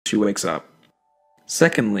she wakes up.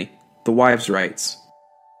 Secondly, the wives' rights.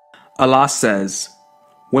 Allah says,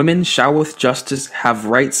 "Women shall with justice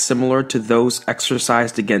have rights similar to those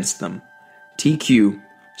exercised against them." TQ,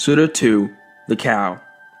 Surah 2, The Cow,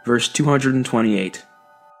 verse 228.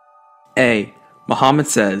 A. Muhammad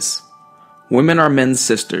says, "Women are men's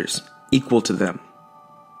sisters, equal to them."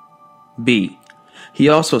 B. He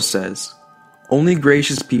also says, "Only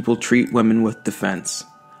gracious people treat women with defense,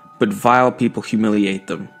 but vile people humiliate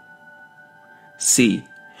them." C.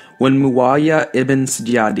 When Muawiyah ibn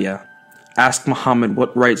Sijadiya asked Muhammad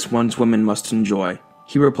what rights one's women must enjoy,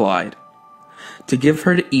 he replied, "To give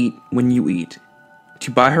her to eat when you eat,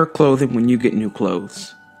 to buy her clothing when you get new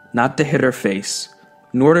clothes, not to hit her face,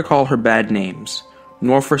 nor to call her bad names,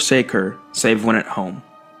 nor forsake her save when at home."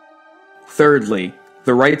 Thirdly,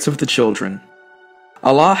 the rights of the children.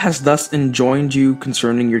 Allah has thus enjoined you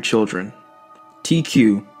concerning your children.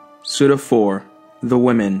 TQ, Surah 4, The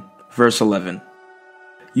Women, verse 11.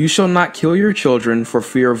 "You shall not kill your children for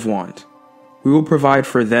fear of want. We will provide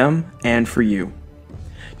for them and for you.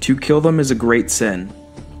 To kill them is a great sin."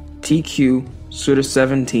 TQ, Surah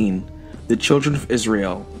 17, The Children of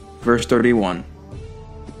Israel, verse 31.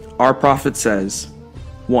 Our Prophet says,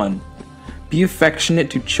 1. Be affectionate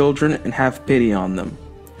to children and have pity on them.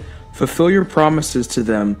 Fulfill your promises to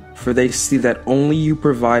them, for they see that only you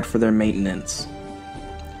provide for their maintenance.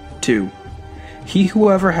 2.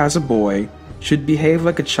 Whoever has a boy should behave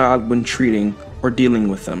like a child when treating or dealing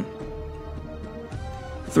with them.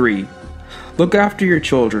 3. Look after your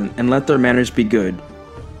children and let their manners be good.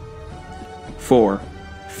 4.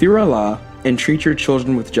 Fear Allah and treat your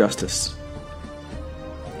children with justice.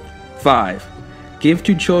 5. Give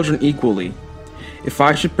to children equally. If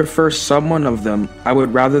I should prefer someone of them, I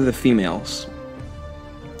would rather the females.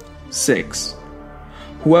 6.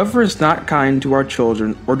 Whoever is not kind to our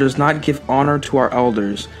children or does not give honor to our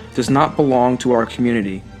elders does not belong to our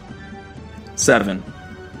community. 7.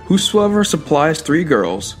 Whosoever supplies 3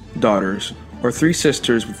 girls, daughters, or 3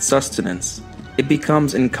 sisters with sustenance, it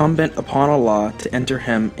becomes incumbent upon Allah to enter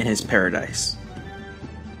him in his paradise.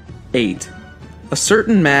 8. A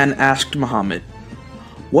certain man asked Muhammad,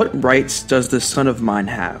 "What rights does this son of mine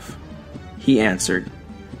have?" He answered,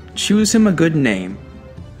 "Choose him a good name,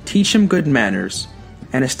 teach him good manners,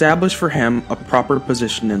 and establish for him a proper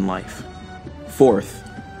position in life." Fourth,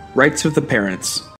 rights of the parents.